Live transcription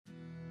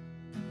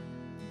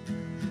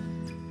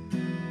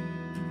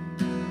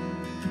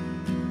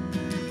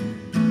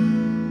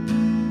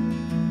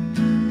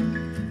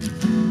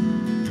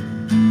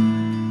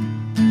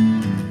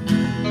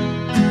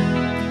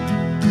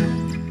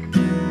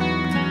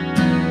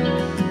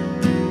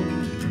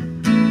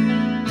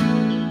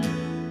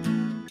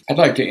I'd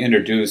like to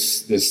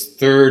introduce this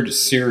third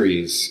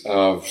series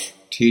of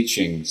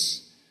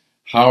teachings,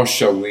 How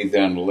Shall We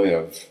Then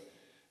Live,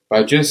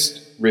 by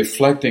just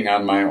reflecting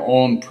on my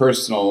own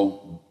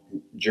personal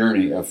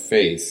journey of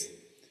faith.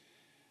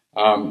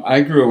 I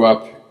grew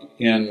up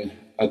in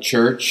a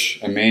church,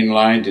 a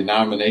mainline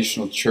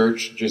denominational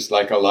church, just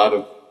like a lot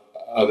of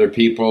other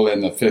people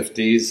in the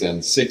 50s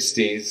and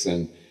 60s.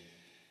 And,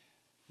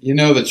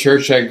 the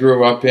church I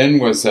grew up in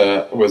was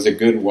a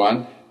good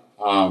one.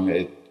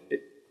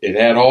 It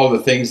had all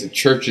the things that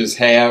churches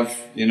have,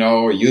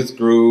 a youth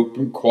group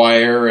and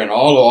choir and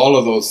all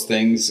of those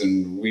things.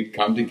 And we'd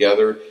come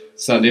together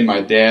Sunday.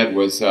 My dad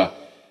was an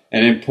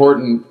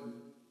important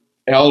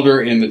elder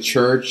in the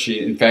church.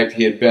 In fact,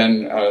 he had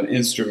been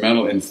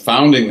instrumental in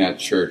founding that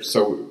church.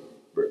 So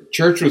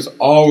church was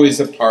always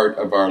a part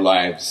of our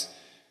lives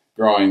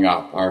growing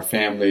up. Our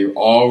family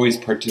always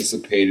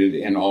participated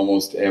in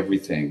almost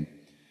everything.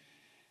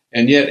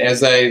 And yet,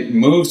 as I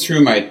moved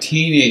through my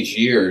teenage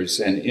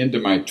years and into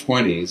my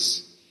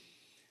 20s,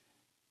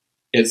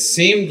 it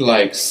seemed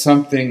like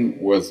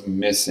something was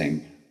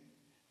missing.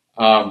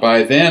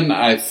 By then,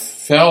 I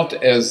felt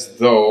as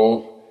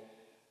though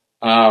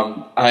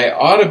I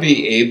ought to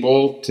be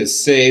able to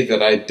say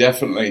that I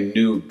definitely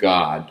knew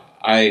God.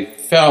 I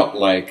felt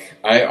like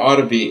I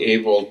ought to be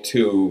able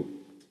to,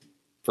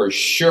 for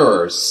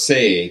sure,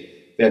 say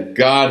that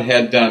God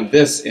had done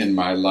this in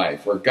my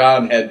life, or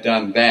God had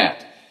done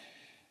that.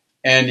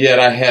 And yet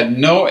I had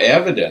no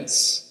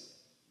evidence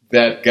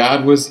that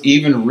God was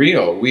even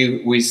real.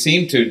 We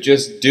seemed to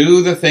just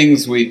do the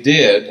things we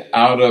did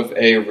out of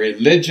a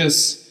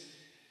religious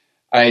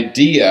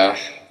idea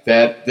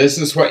that this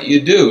is what you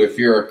do. If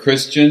you're a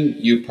Christian,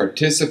 you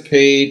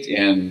participate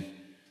in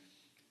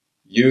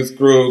youth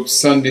groups,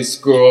 Sunday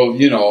school,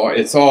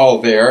 it's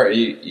all there.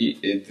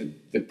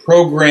 The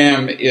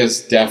program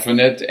is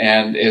definite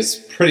and is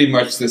pretty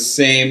much the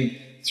same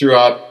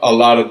throughout a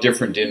lot of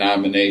different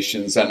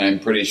denominations, and I'm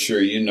pretty sure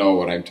you know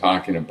what I'm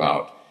talking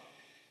about.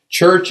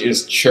 Church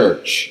is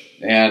church,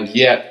 and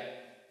yet,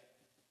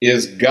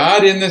 is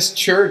God in this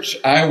church?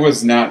 I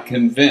was not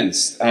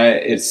convinced.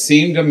 It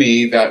seemed to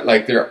me that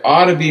there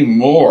ought to be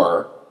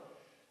more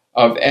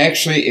of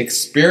actually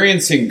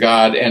experiencing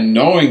God and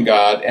knowing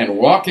God and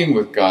walking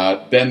with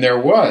God than there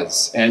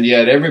was. And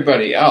yet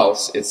everybody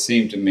else, it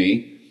seemed to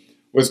me,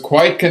 was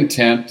quite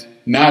content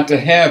not to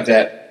have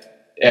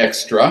that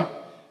extra.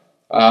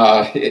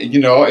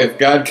 If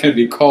God can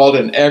be called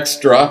an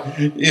extra,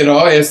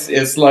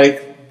 it's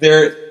like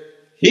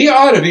he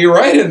ought to be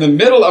right in the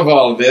middle of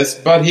all of this,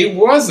 but he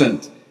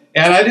wasn't.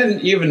 And I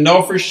didn't even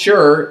know for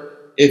sure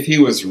if he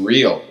was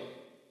real.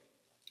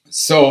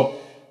 So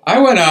I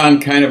went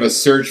on kind of a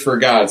search for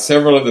God.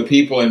 Several of the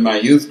people in my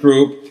youth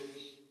group,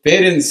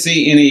 they didn't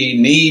see any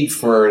need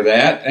for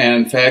that.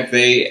 And in fact,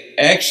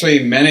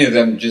 many of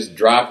them just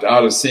dropped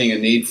out of seeing a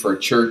need for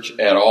church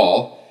at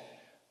all.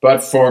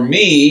 But for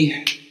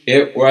me,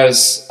 it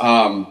was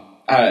an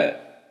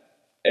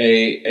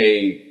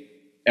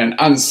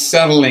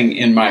unsettling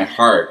in my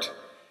heart,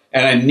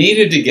 and I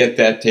needed to get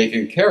that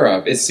taken care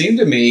of. It seemed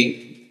to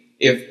me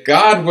if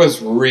God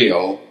was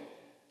real,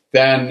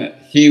 then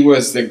he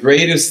was the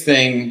greatest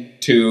thing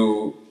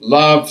to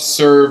love,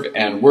 serve,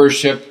 and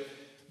worship.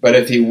 But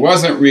if he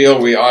wasn't real,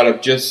 we ought to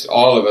just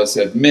all of us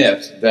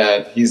admit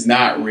that he's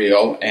not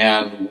real,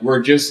 and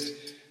we're just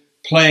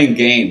playing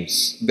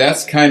games.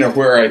 That's kind of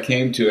where I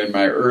came to in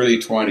my early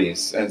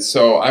 20s. And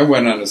so I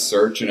went on a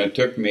search, and it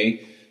took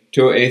me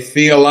to a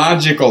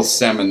theological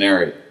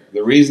seminary.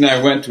 The reason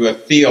I went to a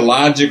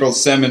theological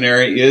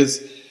seminary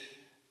is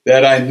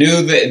that I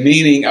knew the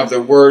meaning of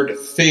the word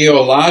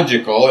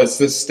theological. It's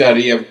the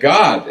study of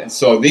God. And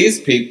so these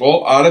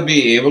people ought to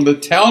be able to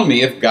tell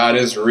me if God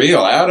is real.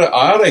 I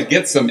ought to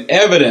get some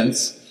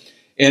evidence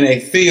in a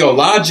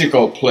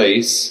theological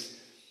place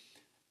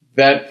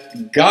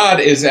that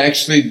God is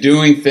actually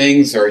doing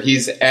things, or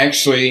he's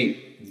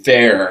actually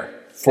there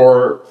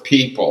for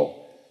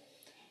people.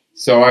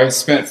 So I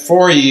spent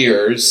 4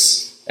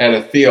 years at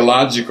a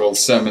theological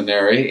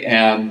seminary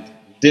and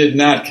did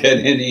not get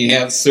any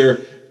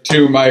answer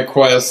to my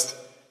quest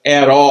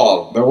at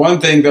all. The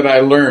one thing that I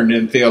learned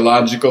in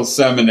theological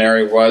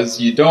seminary was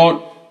you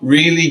don't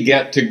really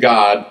get to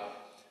God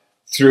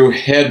through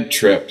head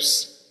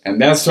trips.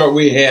 And that's what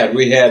we had.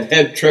 We had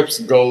head trips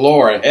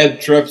galore,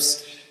 head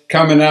trips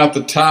coming out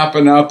the top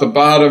and out the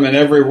bottom and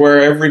everywhere,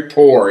 every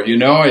pore,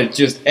 it's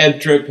just head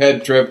trip,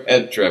 head trip,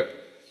 head trip.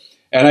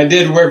 And I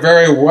did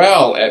very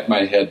well at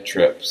my head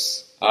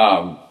trips.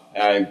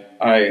 I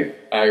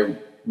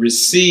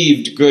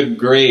received good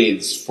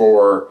grades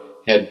for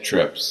head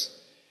trips.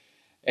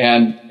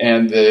 And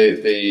the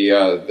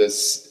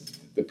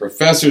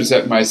professors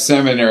at my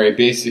seminary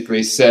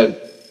basically said,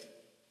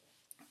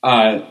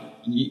 of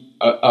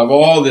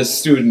all the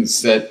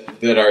students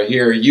that are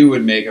here, you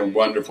would make a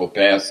wonderful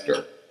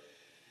pastor.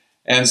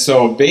 And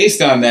so based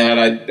on that,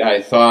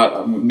 I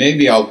thought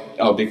maybe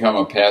I'll become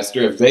a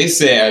pastor. If they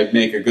say I'd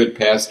make a good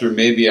pastor,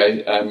 maybe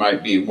I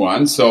might be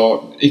one.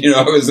 So, it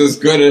was as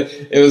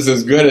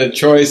good a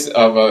choice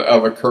of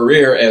a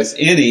career as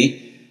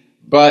any.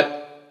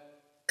 But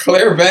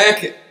clear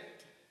back,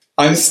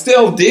 I'm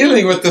still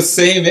dealing with the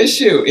same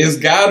issue. Is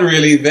God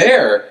really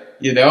there?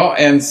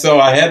 And so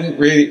I hadn't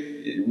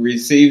really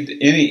received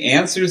any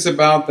answers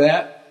about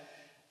that.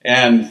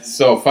 And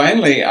so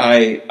finally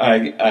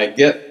I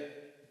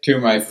get to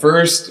my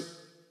first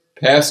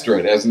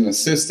pastorate as an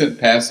assistant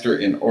pastor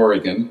in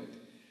Oregon.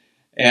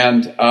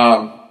 And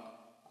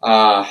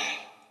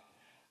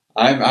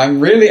I'm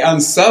really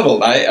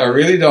unsettled. I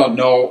really don't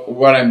know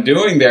what I'm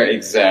doing there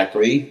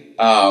exactly.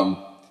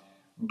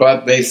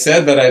 But they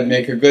said that I'd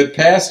make a good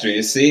pastor,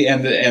 you see.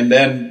 And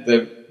then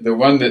the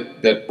one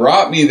that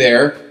brought me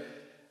there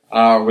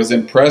was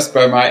impressed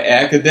by my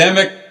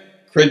academic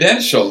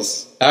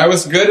credentials. I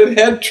was good at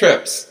head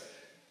trips.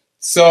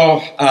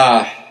 So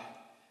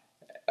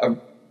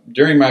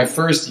during my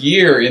first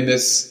year in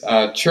this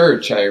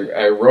church,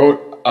 I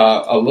wrote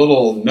a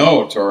little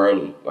note, or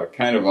a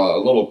kind of a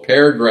little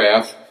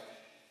paragraph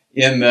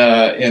in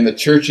the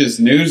church's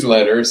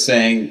newsletter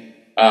saying,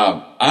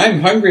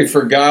 I'm hungry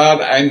for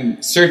God,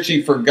 I'm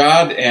searching for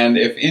God, and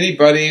if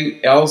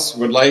anybody else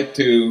would like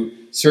to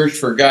search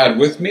for God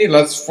with me,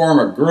 let's form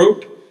a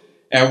group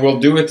and we'll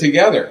do it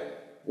together.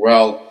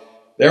 Well,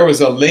 there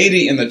was a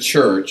lady in the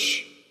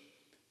church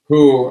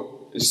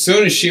who, as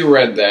soon as she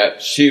read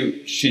that,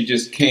 she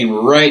just came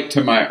right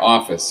to my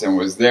office and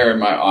was there in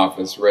my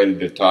office ready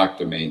to talk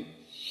to me.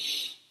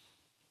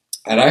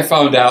 And I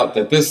found out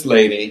that this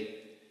lady,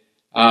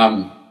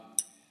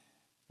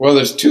 well,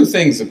 there's two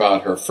things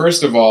about her.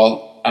 First of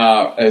all,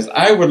 as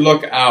I would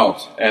look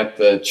out at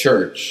the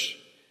church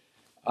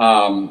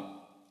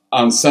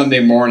on Sunday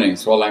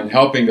mornings while I'm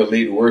helping to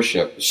lead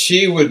worship,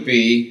 she would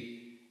be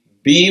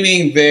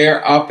beaming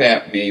there up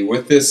at me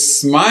with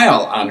this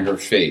smile on her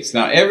face.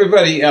 Now,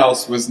 everybody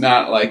else was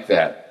not like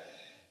that.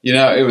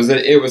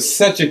 It was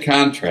such a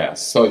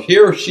contrast. So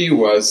here she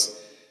was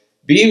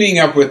beaming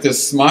up with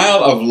this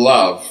smile of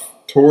love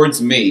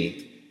towards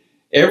me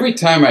every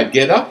time I'd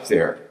get up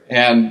there.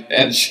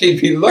 And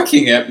she'd be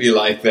looking at me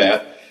like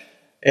that.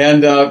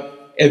 And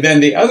then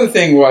the other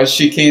thing was,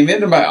 she came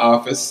into my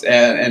office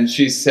and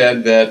she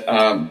said that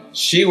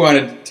she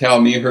wanted to tell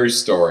me her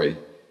story.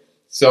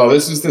 So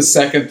this is the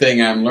second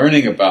thing I'm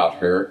learning about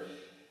her,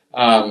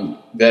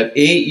 that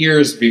 8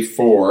 years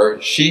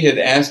before, she had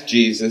asked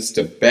Jesus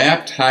to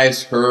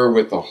baptize her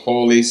with the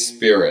Holy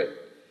Spirit.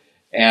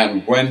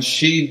 And when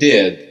she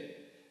did,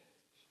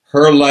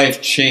 her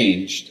life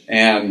changed,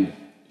 and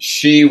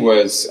she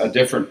was a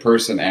different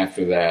person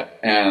after that.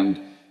 And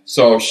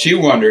so she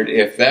wondered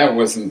if that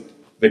wasn't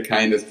the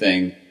kind of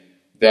thing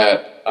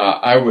that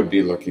I would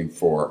be looking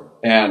for.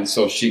 And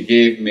so she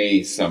gave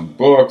me some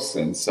books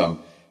and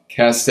some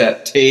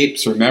cassette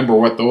tapes. Remember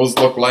what those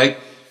look like?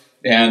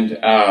 And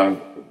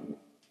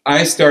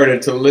I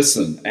started to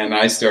listen, and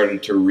I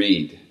started to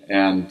read.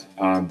 And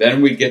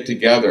then we'd get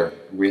together.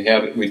 We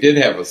did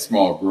have a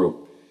small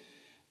group.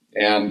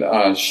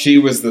 And she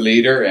was the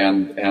leader,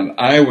 and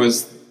I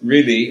was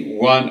really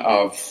one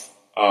of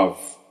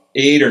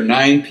 8 or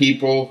 9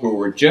 people who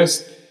were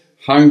just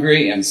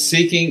hungry and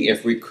seeking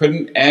if we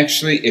couldn't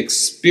actually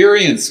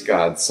experience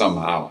God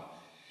somehow.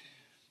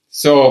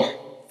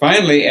 So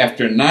finally,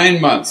 after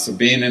 9 months of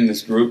being in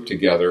this group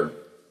together,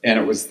 and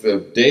it was the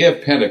day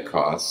of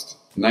Pentecost,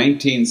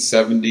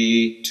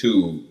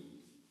 1972,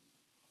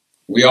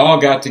 we all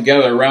got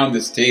together around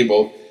this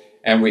table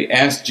and we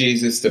asked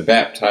Jesus to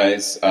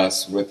baptize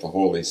us with the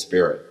Holy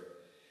Spirit.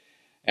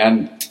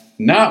 And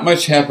not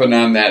much happened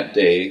on that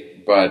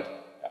day, but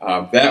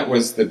that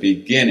was the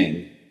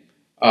beginning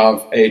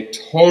of a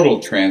total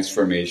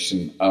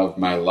transformation of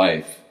my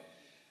life.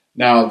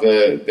 Now,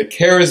 the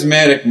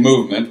charismatic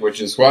movement,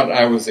 which is what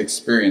I was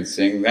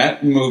experiencing,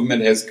 that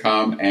movement has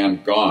come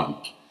and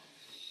gone.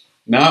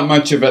 Not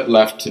much of it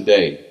left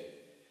today.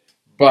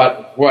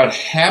 But what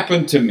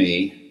happened to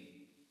me,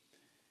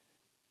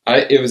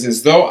 it was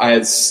as though I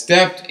had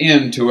stepped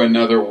into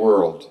another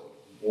world.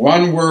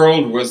 One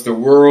world was the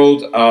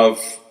world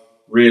of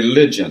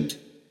religion.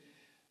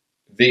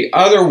 The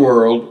other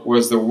world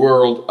was the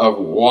world of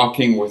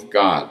walking with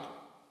God.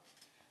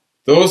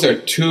 Those are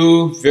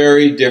two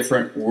very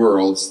different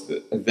worlds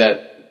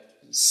that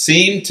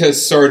seem to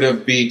sort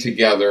of be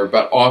together,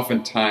 but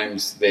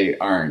oftentimes they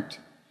aren't.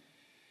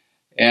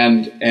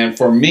 And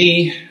for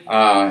me,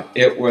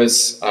 it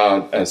was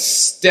a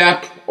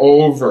step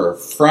over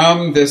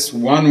from this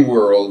one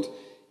world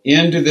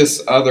into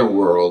this other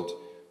world,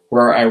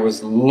 where I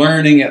was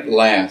learning at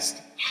last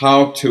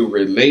how to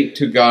relate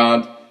to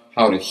God,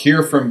 how to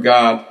hear from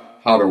God,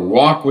 how to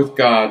walk with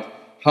God,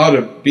 how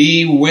to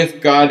be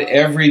with God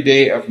every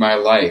day of my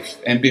life.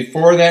 And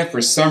before that,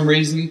 for some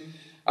reason,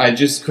 I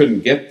just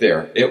couldn't get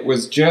there. It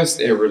was just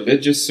a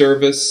religious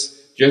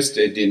service, just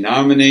a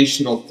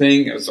denominational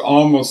thing. It was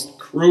almost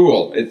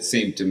cruel, it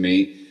seemed to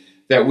me,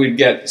 that we'd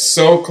get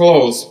so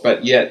close,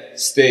 but yet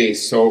stay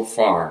so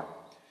far.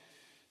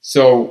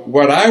 So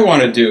what I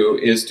want to do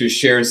is to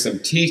share some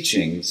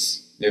teachings.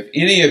 If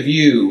any of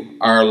you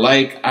are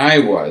like I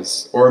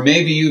was, or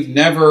maybe you've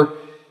never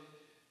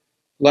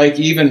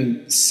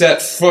even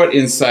set foot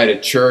inside a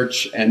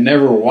church and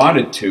never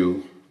wanted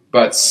to,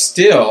 but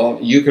still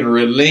you can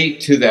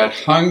relate to that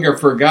hunger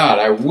for God.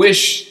 I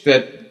wish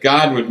that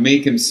God would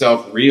make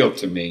himself real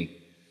to me.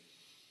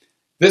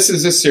 This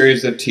is a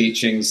series of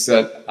teachings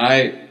that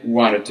I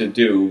wanted to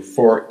do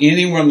for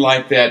anyone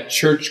like that,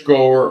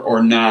 church-goer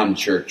or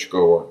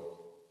non-church-goer.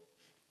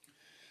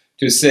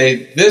 To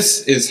say,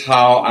 this is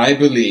how I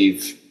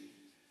believe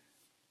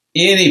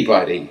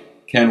anybody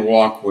can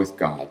walk with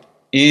God.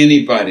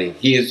 Anybody.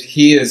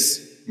 He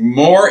is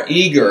more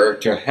eager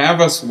to have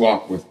us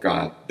walk with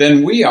God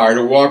than we are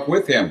to walk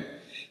with him.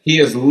 He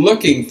is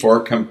looking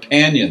for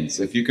companions,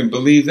 if you can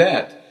believe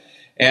that.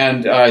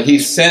 And he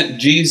sent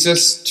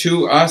Jesus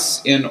to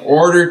us in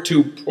order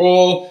to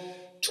pull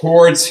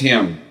towards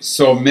him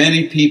so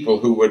many people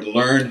who would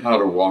learn how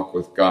to walk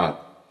with God.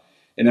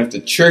 And if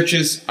the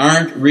churches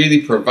aren't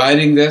really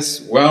providing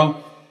this,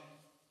 well,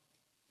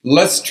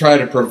 let's try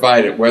to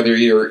provide it, whether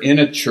you're in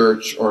a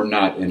church or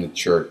not in a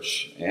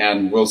church.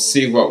 And we'll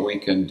see what we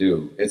can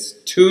do. It's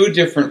two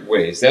different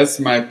ways. That's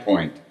my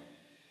point.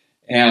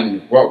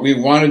 And what we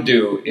want to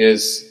do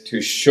is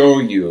to show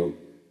you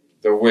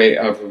the way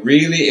of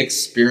really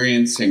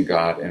experiencing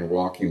God and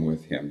walking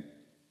with him.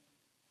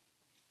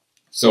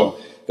 So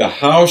the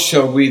How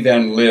Shall We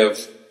Then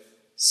Live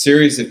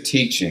series of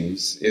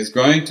teachings is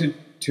going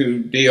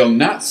to deal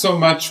not so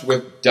much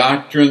with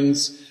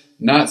doctrines,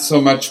 not so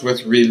much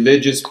with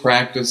religious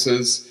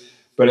practices,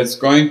 but it's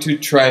going to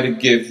try to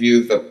give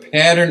you the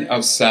pattern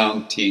of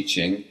sound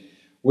teaching,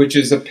 which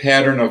is a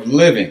pattern of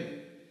living.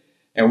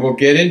 And we'll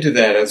get into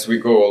that as we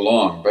go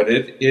along, but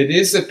it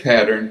is a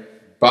pattern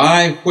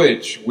by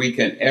which we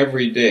can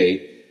every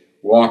day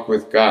walk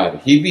with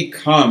God. He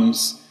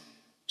becomes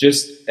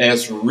just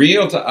as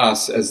real to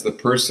us as the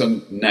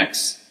person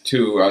next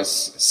to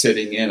us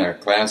sitting in a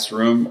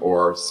classroom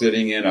or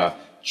sitting in a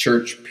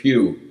church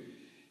pew.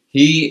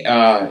 He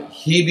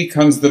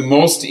becomes the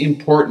most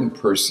important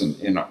person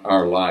in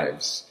our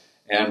lives,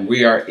 and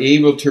we are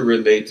able to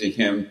relate to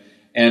him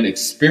and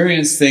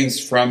experience things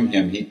from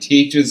him. He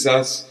teaches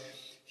us,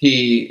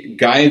 he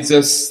guides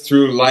us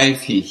through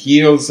life, he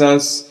heals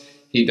us,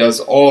 he does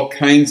all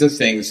kinds of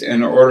things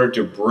in order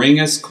to bring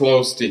us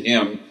close to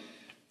him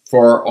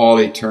for all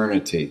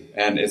eternity.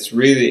 And it's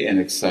really an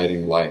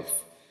exciting life.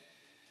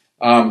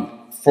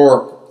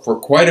 For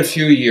quite a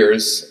few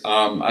years,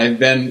 I've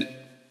been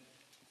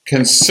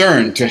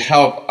concerned to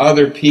help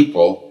other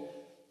people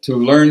to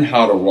learn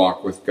how to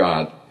walk with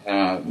God.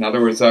 In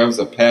other words, I was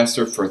a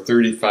pastor for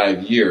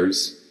 35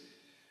 years,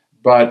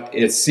 but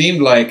it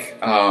seemed like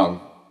I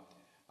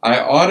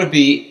ought to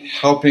be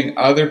helping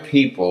other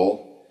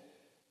people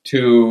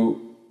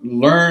to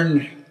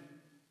learn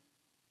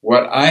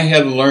what I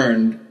had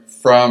learned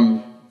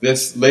from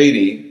this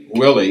lady,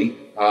 Willie.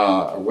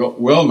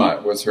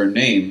 Wilma was her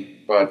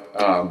name, but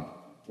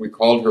we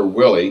called her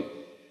Willie.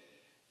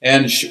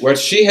 And what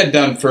she had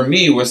done for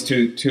me was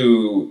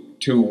to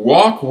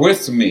walk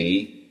with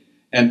me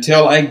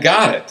until I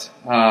got it,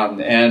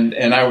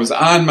 and I was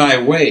on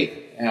my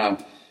way.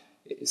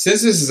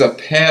 Since this is a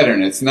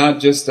pattern, it's not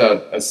just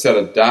a set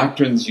of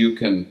doctrines you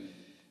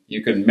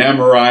can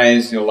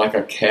memorize, like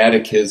a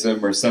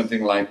catechism or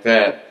something like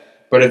that.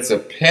 But it's a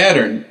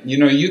pattern.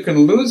 You can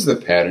lose the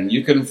pattern.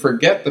 You can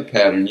forget the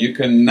pattern. You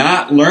can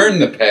not learn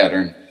the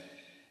pattern.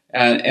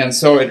 And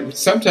so it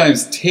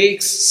sometimes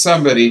takes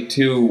somebody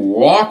to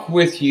walk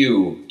with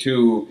you,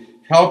 to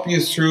help you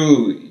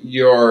through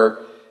your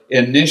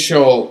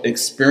initial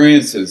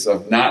experiences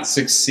of not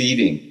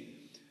succeeding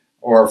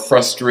or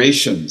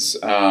frustrations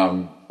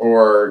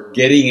or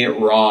getting it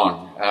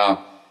wrong.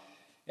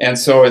 And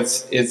so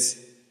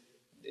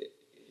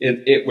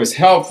it was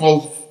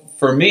helpful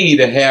for me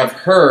to have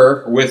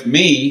her with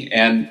me,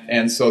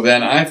 and so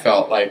then I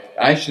felt like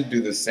I should do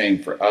the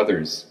same for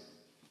others.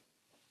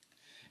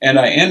 And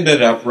I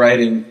ended up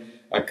writing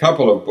a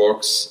couple of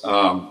books,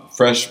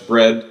 Fresh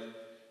Bread,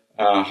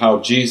 How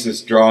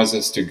Jesus Draws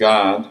Us to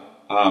God.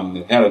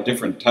 It had a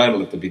different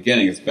title at the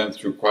beginning. It's been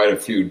through quite a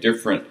few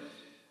different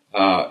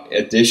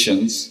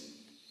editions.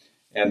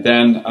 And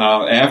then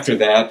after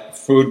that,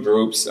 Food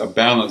Groups, A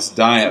Balanced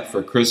Diet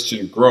for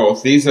Christian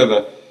Growth. These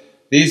are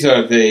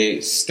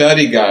the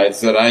study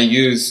guides that I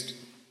used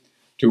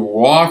to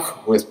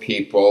walk with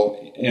people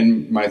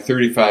in my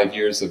 35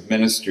 years of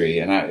ministry,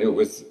 and it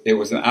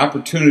was an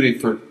opportunity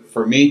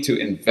for me to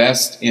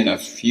invest in a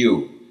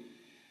few,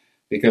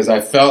 because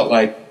I felt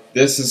like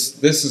this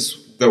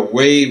is the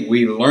way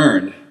we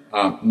learn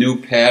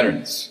new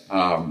patterns.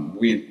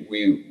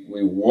 We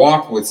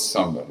walk with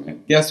somebody.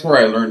 And guess where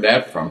I learned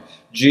that from?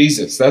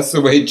 Jesus. That's the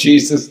way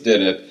Jesus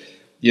did it.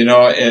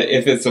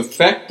 If it's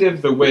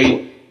effective the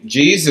way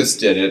Jesus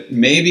did it,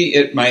 maybe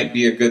it might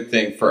be a good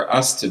thing for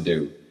us to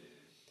do.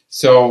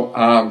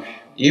 So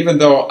even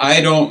though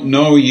I don't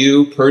know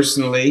you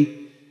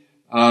personally,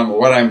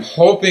 what I'm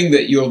hoping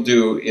that you'll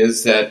do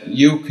is that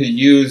you could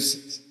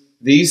use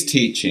these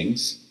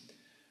teachings,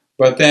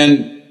 but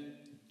then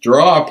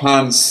draw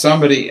upon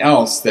somebody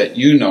else that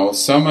you know,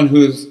 someone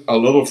who's a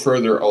little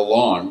further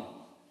along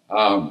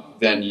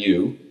than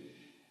you,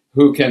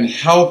 who can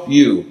help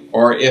you.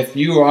 Or if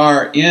you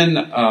are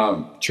in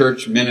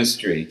church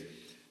ministry,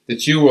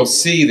 that you will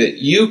see that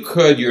you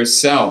could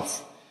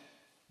yourself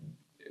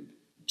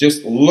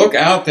just look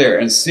out there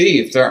and see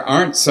if there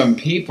aren't some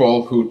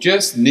people who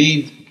just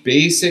need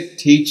basic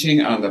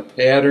teaching on the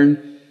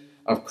pattern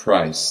of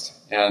Christ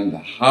and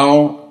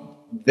how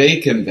they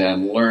can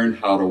then learn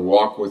how to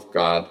walk with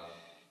God.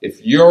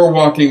 If you're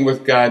walking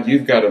with God,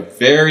 you've got a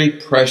very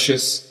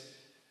precious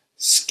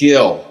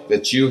skill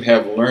that you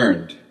have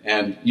learned,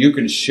 and you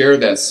can share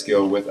that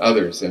skill with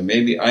others. And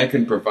maybe I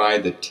can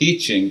provide the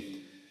teaching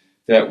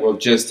that will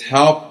just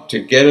help to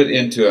get it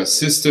into a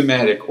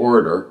systematic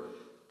order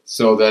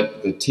so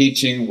that the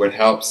teaching would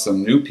help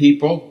some new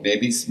people,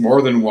 maybe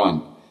more than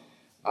one,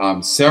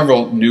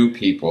 several new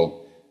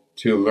people,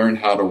 to learn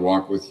how to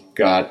walk with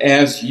God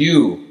as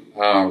you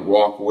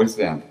walk with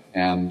them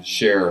and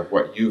share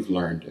what you've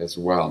learned as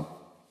well.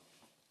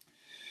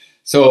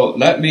 So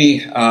let me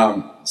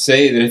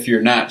say that if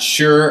you're not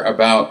sure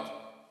about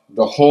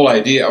the whole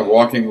idea of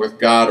walking with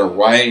God, or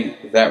why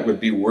that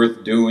would be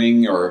worth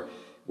doing, or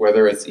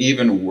whether it's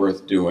even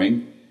worth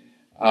doing,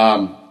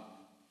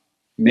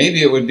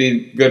 maybe it would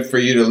be good for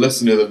you to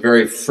listen to the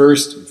very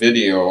first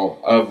video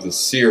of the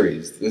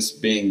series, this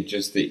being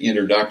just the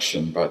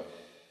introduction. But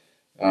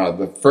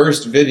the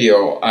first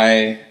video,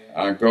 I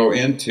go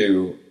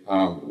into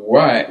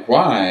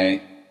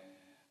why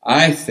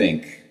I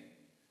think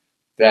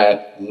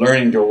that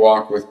learning to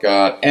walk with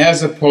God,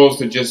 as opposed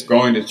to just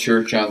going to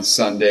church on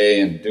Sunday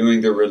and doing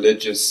the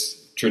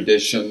religious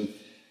tradition,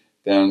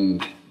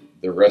 then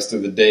the rest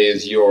of the day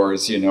is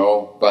yours,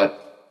 but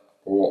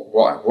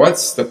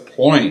what's the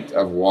point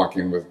of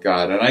walking with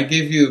God? And I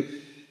give you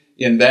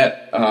in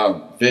that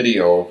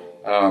video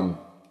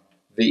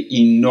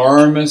the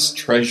enormous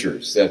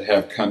treasures that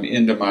have come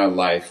into my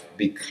life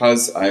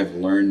because I've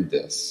learned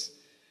this.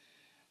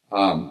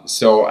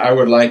 So I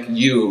would like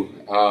you,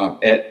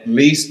 at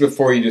least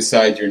before you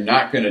decide you're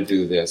not going to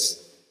do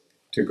this,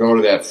 to go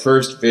to that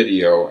first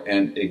video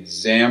and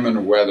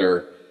examine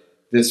whether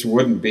this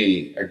wouldn't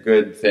be a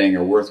good thing,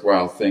 a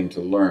worthwhile thing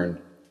to learn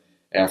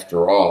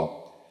after all.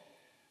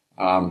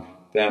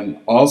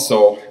 Then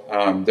also,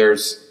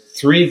 there's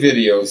 3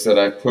 videos that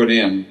I put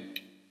in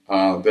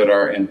that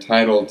are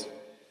entitled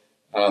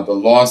The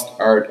Lost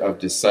Art of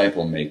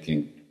Disciple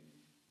Making.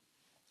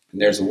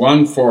 And there's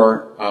one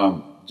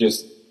for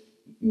just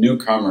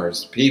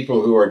newcomers,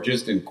 people who are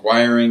just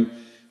inquiring,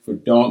 who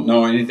don't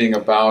know anything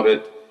about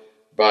it.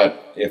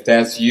 But if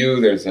that's you,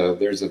 there's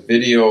a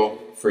video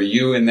for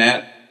you in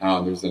that.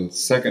 There's a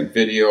second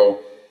video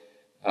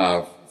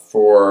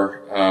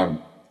for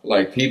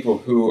like people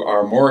who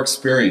are more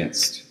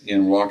experienced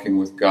in walking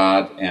with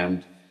God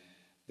and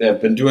they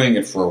have been doing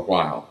it for a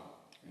while.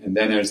 And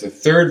then there's a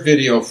third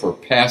video for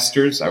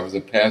pastors. I was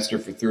a pastor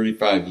for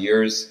 35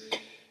 years,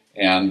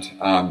 and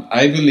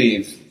I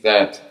believe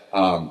that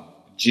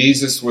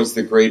Jesus was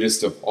the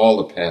greatest of all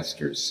the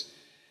pastors.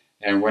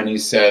 And when he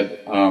said,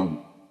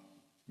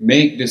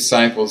 make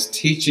disciples,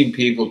 teaching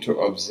people to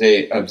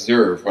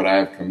observe what I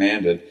have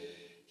commanded,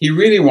 he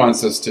really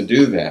wants us to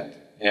do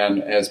that.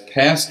 And as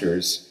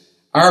pastors,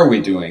 are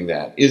we doing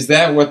that? Is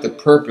that what the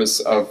purpose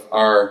of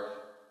our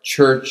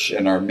church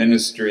and our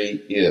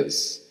ministry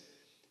is?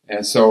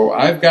 And so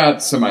I've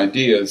got some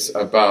ideas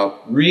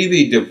about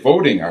really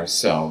devoting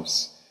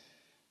ourselves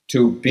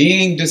to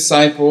being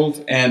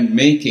discipled and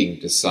making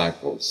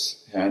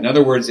disciples. In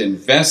other words,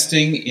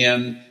 investing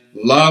in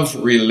love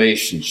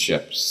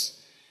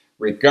relationships,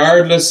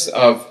 regardless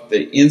of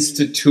the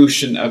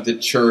institution of the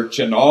church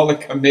and all the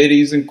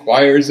committees and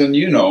choirs and,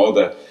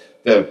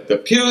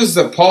 the pews,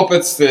 the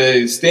pulpits,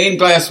 the stained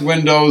glass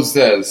windows,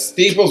 the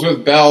steeples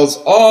with bells,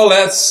 all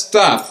that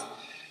stuff.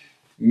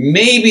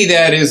 Maybe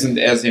that isn't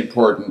as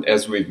important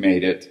as we've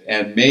made it,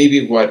 and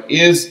maybe what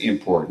is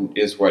important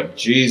is what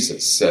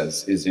Jesus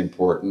says is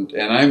important.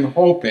 And I'm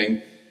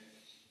hoping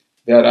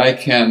that I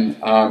can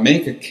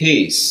make a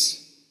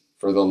case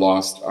for the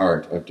lost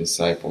art of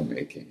disciple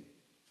making.